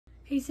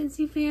Hey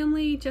Scentsy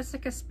family,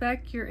 Jessica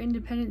Speck, your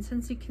independent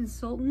Scentsy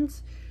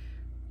consultant.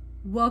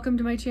 Welcome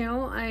to my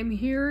channel. I'm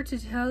here to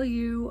tell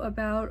you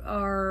about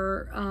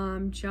our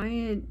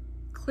giant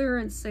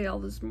clearance sale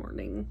this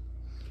morning.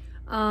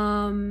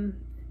 The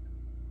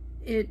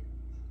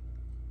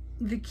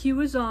queue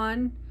is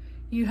on.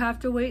 You have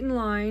to wait in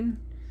line.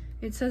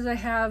 It says I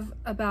have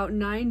about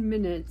 9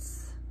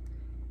 minutes.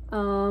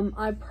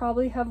 I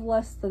probably have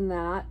less than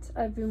that.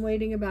 I've been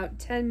waiting about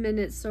 10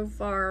 minutes so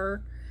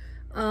far.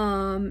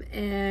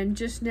 And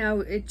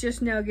it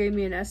just now gave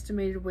me an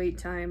estimated wait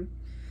time.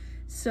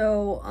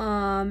 So,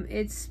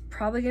 it's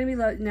probably gonna be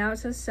now it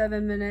says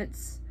 7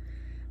 minutes.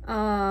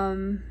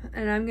 And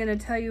I'm gonna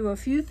tell you a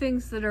few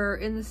things that are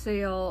in the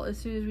sale as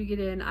soon as we get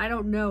in. I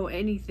don't know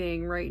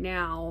anything right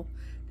now.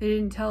 They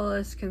didn't tell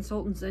us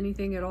consultants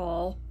anything at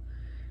all.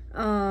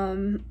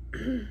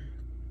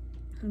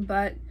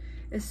 But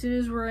as soon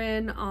as we're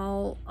in,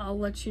 I'll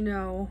let you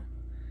know.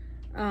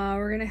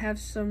 We're gonna have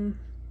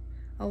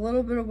a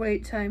little bit of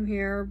wait time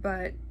here,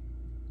 but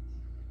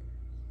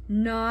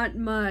not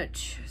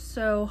much.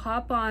 So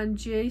hop on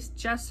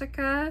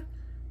Jessica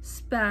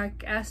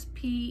Speck,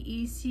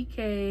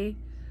 S-P-E-C-K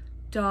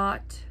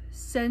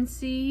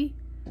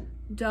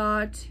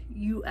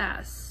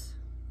 .scentsy.us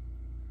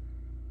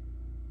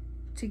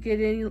to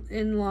get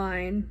in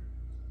line.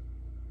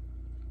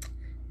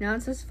 Now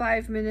it says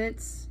 5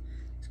 minutes.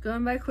 It's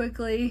going by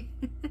quickly.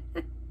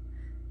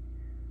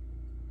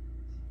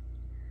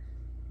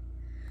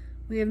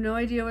 We have no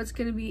idea what's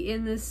going to be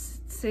in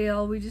this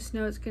sale. We just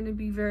know it's going to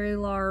be very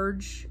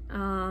large,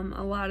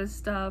 a lot of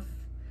stuff,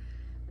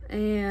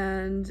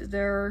 and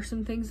there are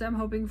some things I'm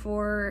hoping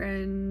for,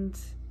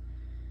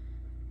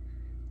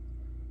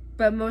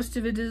 but most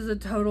of it is a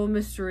total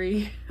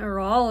mystery, or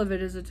all of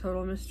it is a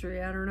total mystery.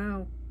 I don't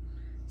know.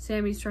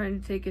 Sammy's trying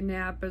to take a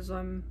nap as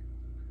I'm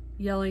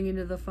yelling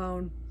into the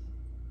phone.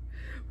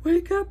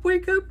 Wake up,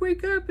 wake up,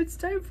 wake up. It's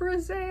time for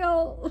a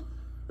sale.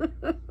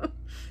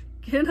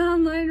 Get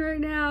online right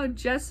now,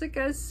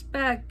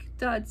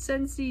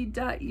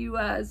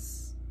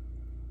 jessicaspeck.scentsy.us.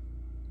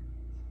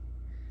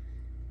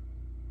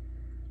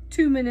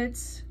 2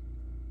 minutes.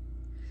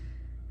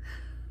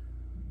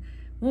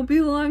 Won't be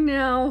long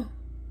now.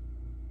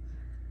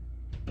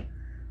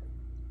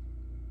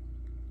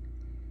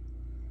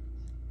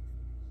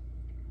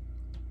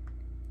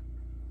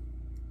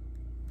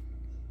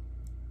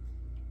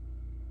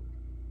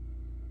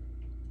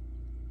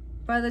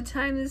 By the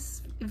time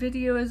this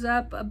video is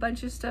up, a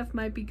bunch of stuff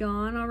might be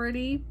gone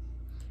already,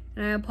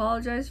 and I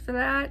apologize for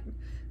that.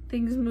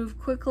 Things move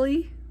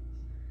quickly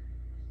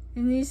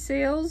in these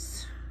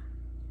sales.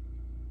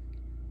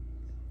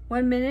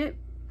 1 minute.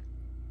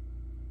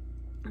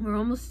 We're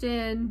almost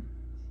in.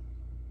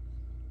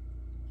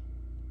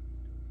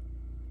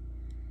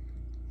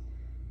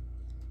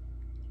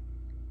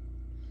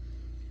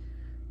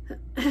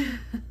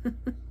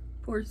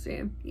 Poor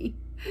Sammy.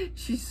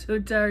 She's so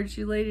tired.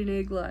 She laid an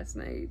egg last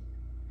night.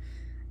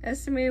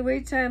 Estimated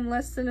wait time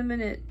less than a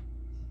minute.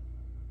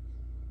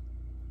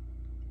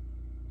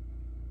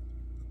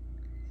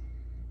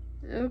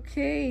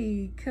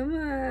 Okay, come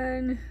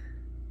on.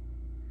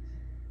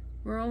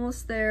 We're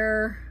almost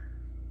there.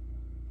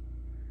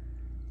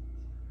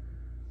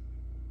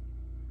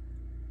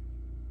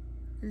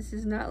 This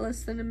is not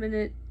less than a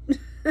minute.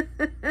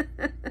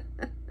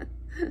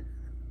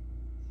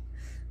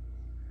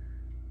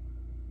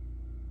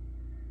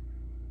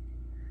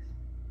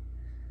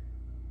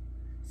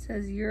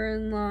 Says you're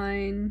in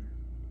line.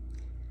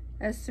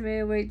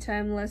 Estimated wait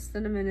time less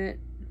than a minute.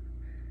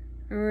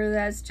 Remember,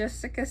 that's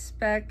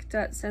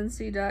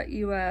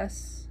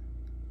jessicaspeck.scentsy.us.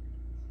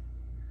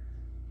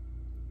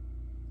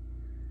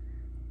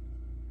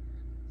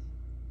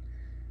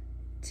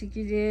 to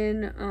get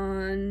in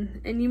on,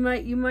 and you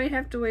might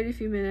have to wait a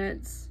few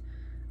minutes,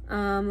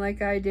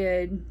 like I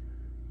did.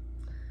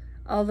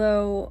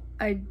 Although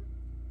I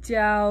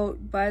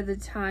doubt by the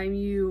time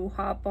you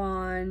hop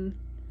on,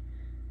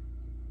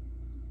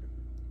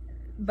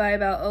 by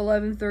about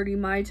 11:30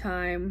 my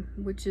time,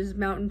 which is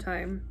Mountain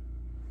Time,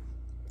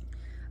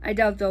 I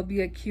doubt there'll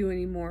be a queue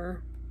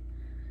anymore.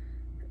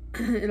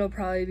 It'll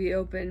probably be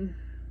open.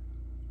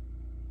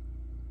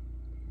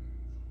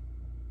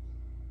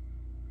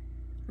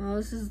 Well,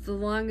 this is the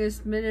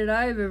longest minute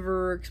I've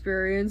ever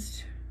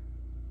experienced.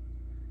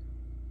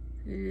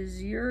 It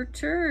is your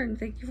turn.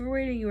 Thank you for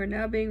waiting. You are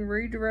now being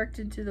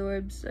redirected to the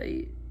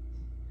website.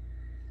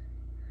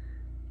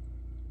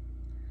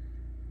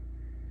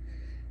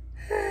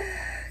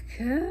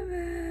 Come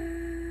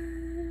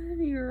on.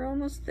 You're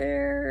almost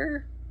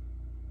there.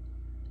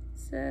 It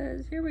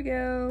says, here we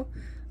go.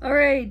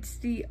 Alright,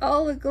 the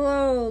All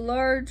Aglow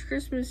large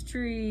Christmas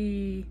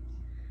tree.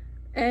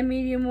 And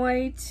medium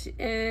white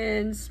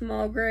and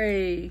small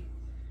gray.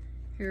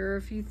 Here are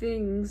a few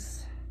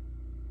things.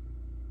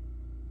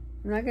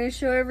 I'm not going to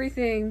show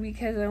everything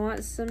because I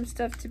want some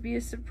stuff to be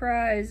a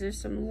surprise. There's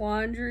some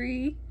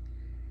laundry.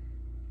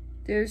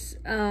 There's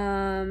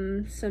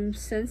some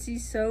Scentsy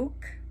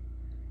soak.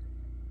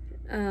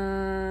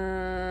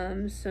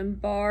 Some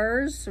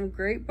bars, some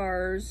great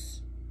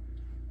bars.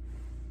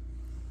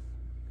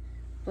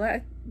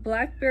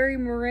 Blackberry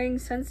meringue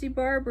Scentsy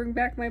bar. Bring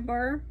back my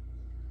bar.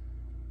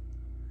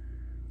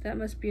 That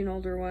must be an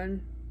older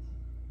one.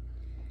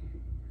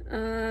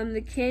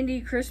 The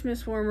candy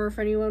Christmas warmer, if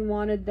anyone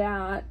wanted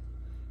that.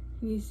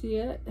 Can you see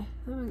it?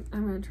 I'm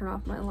gonna turn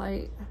off my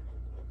light.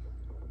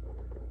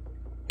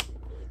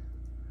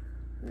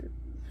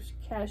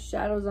 Cast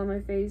shadows on my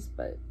face,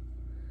 but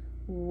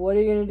what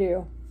are you gonna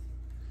do?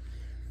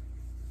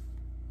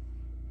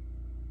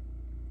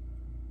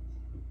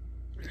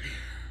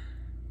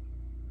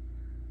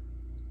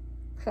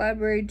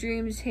 Cloudberry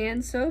Dreams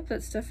hand soap.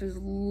 That stuff is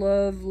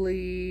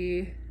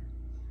lovely.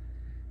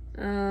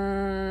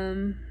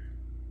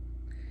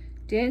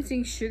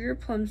 Dancing Sugar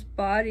Plums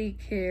body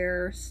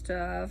care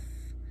stuff.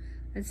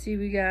 Let's see,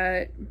 we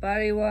got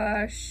body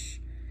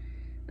wash,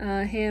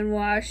 hand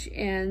wash,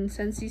 and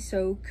Scentsy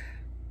soak.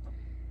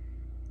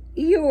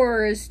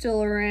 Eeyore is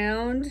still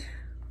around.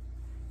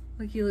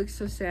 Like, he looks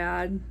so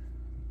sad.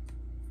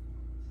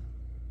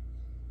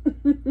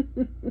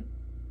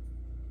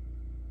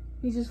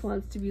 He just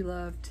wants to be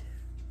loved.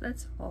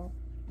 That's all.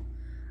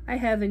 I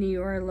have an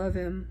Eeyore. I love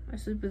him. I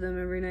sleep with him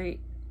every night.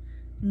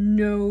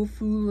 No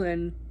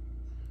foolin'.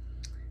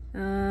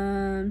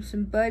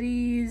 Some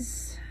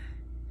buddies.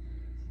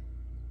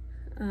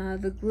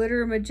 The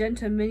Glitter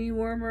Magenta Mini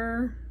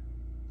Warmer.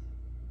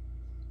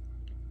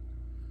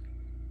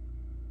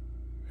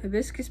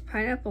 Hibiscus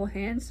Pineapple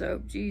Hand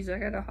Soap. Jeez, I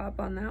gotta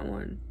hop on that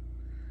one.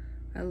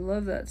 I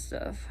love that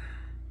stuff.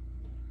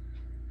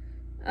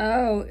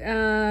 Oh,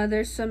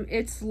 there's some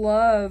It's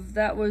Love.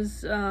 That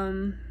was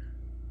from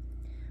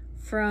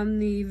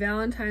the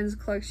Valentine's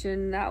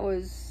collection. That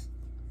was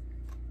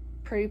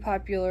pretty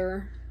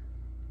popular.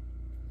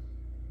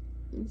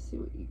 Let's see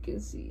what you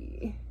can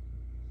see.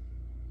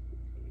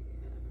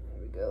 There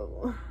we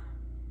go.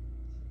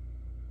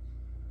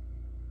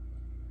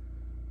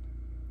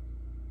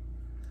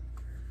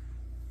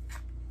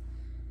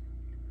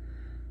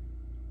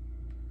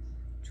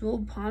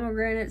 Jeweled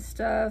pomegranate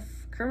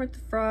stuff. Kermit the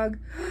Frog.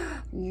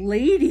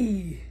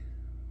 Lady!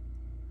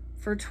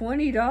 For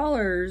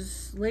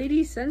 $20.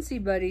 Lady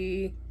Scentsy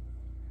Buddy.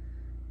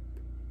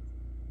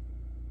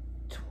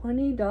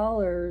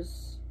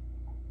 $20.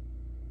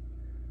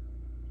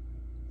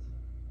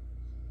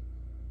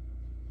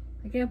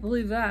 I can't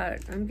believe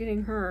that. I'm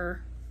getting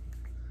her.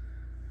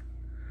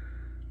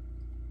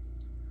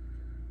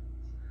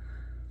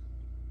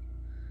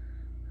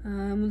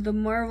 The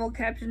Marvel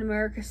Captain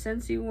America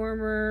Scentsy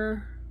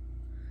Warmer.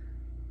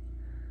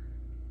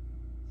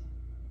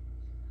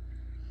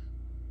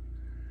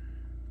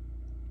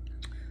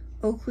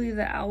 Oakley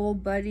the Owl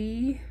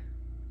Buddy.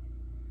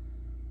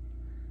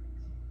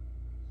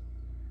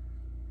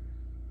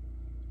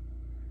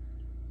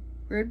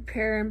 Red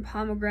Pear and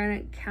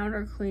Pomegranate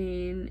Counter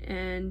Clean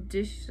and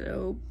dish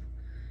soap.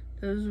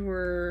 Those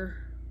were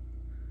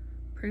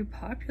pretty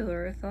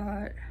popular, I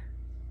thought.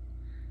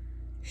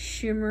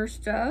 Shimmer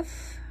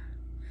stuff.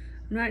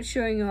 I'm not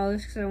showing you all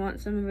this because I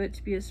want some of it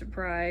to be a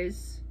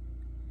surprise.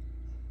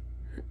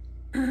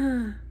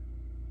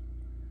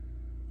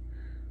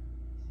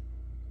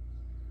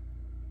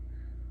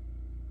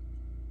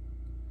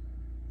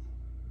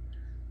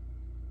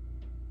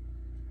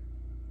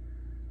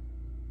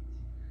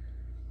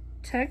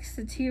 Tex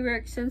the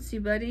T-Rex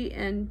Scentsy Buddy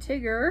and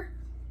Tigger.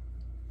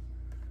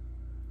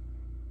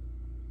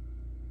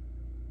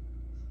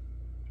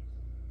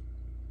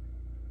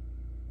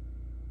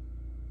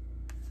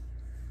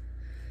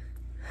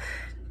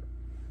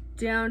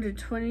 Down to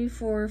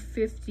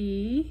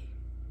 $24.50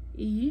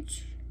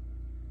 each.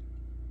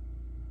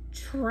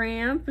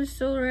 Tramp is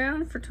still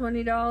around for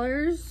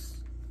 $20.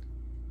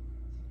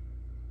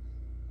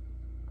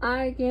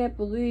 I can't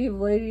believe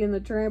Lady and the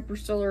Tramp are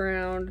still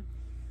around.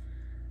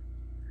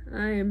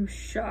 I am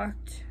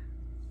shocked.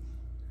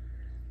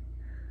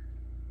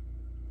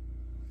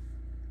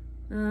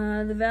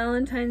 The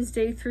Valentine's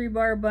Day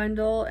 3-bar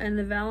bundle and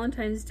the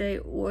Valentine's Day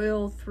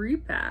oil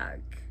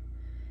 3-pack.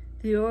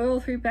 The oil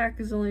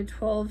 3-pack is only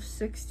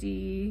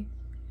 $12.60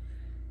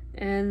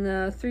 and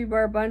the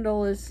 3-bar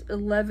bundle is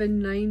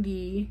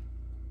 $11.90.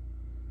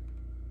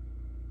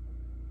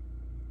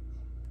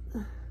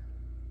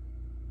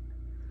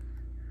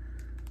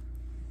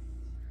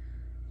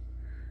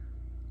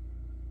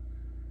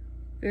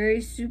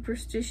 Very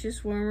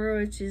Superstitious Warmer,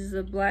 which is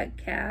the black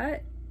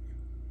cat.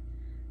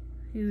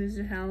 He was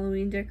a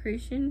Halloween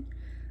decoration.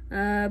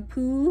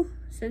 Pooh,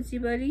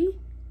 Scentsy Buddy.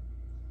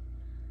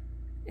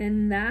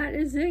 And that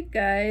is it,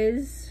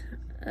 guys.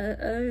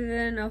 Other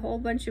than a whole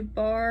bunch of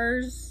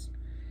bars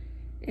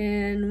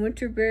and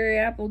Winterberry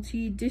Apple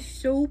Tea dish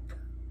soap.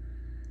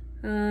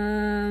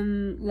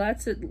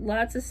 Lots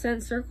of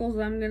scent circles.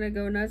 I'm gonna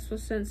go nuts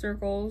with scent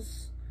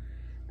circles.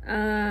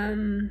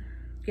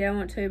 Yeah, I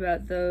won't tell you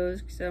about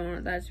those because I don't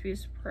want that to be a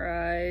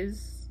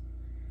surprise.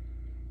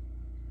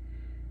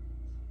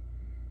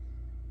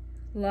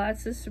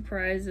 Lots of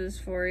surprises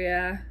for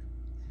ya.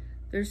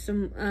 There's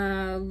some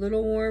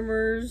little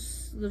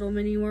warmers, little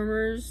mini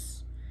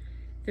warmers.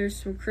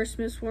 There's some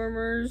Christmas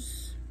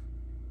warmers.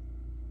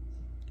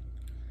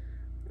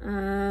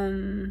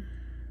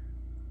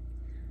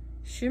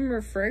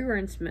 Shimmer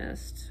Fragrance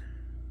Mist.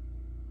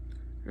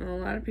 A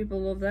lot of people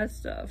love that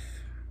stuff.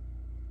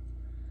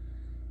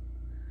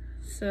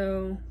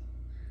 So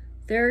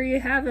there you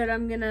have it.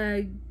 I'm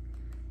gonna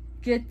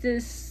get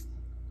this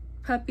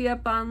puppy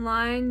up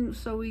online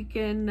so we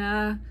can,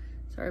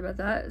 sorry about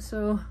that,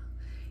 so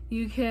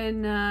you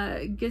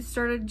can get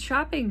started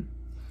shopping.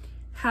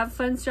 Have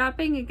fun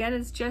shopping. Again,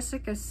 it's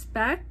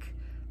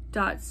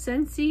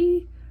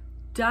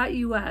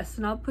jessicaspeck.scentsy.us,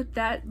 and I'll put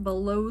that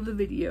below the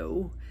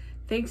video.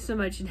 Thanks so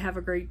much and have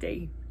a great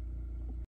day.